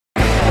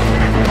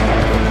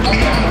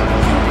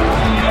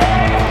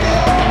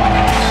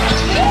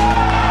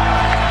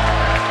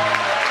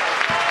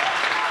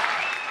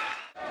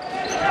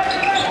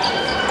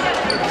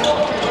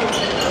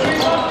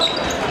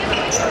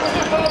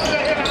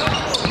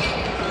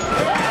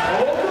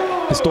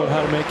står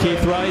här med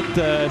Keith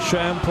Wright,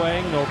 21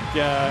 poäng och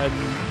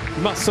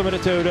massor med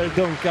returer,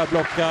 dunkar,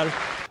 blockar.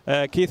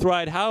 Keith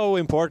Wright, how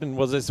important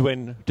was this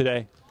win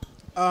today?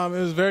 It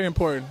was very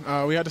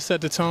important. We had to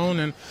set the tone,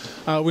 and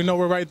we know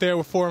we're right there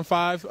with 4 and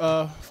 5,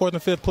 4th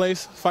and 5th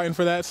place, fighting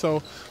for that.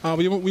 So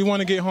we want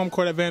to get home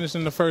court advantage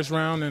in the first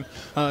round, and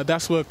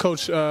that's what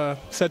Coach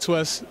said to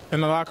us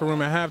in the locker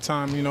room at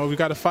halftime. You know, we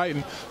got to fight,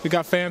 and we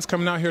got fans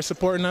coming out here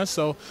supporting us,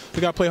 so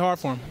we got to play hard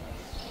for them.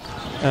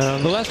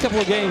 The last couple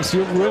of games,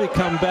 you've really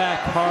come back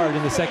hard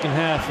in the second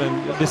half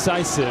and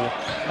decisive.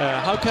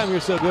 How come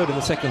you're so good in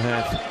the second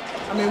half?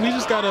 I mean, we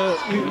just gotta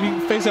we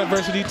face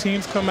adversity.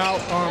 Teams come out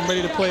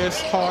ready to play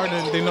us hard,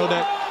 and they know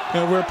that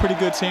we're a pretty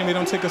good team. They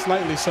don't take us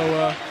lightly,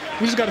 so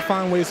we just got to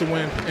find ways to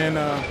win. And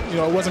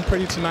it wasn't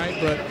pretty tonight,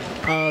 but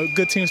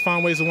good teams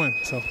find ways to win.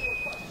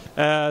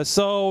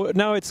 So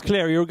now it's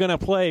clear you're going to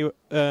play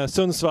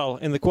Sundsvall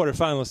in the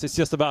quarterfinals. It's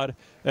just about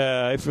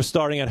if we're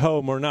starting at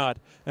home or not.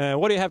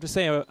 What do you have to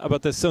say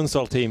about the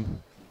Sundsvall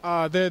team?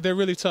 They're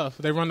really tough.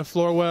 They run the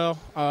floor well.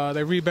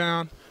 They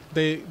rebound.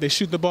 They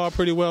shoot the ball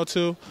pretty well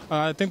too.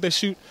 I think they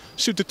shoot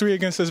the three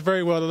against us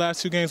very well the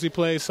last 2 games we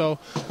played. So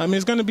I mean,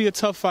 it's going to be a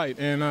tough fight,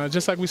 and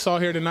just like we saw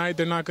here tonight,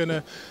 they're not going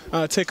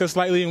to take us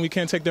lightly, and we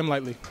can't take them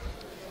lightly.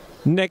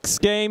 Next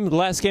game,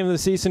 last game of the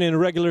season in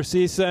regular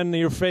season,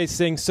 you're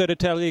facing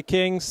Södertälje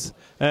Kings.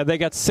 They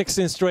got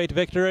 16 straight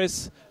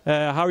victories.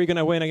 How are you going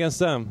to win against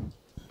them?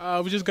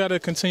 We just got to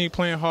continue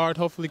playing hard,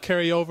 hopefully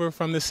carry over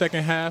from the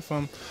second half.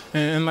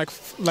 And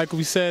like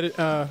we said,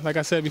 like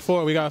I said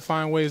before, we got to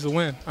find ways to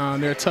win.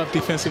 They're a tough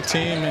defensive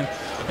team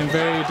and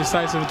very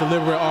decisive,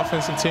 deliberate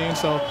offensive team.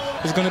 So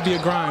it's going to be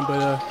a grind,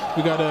 but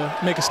we got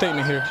to make a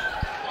statement here.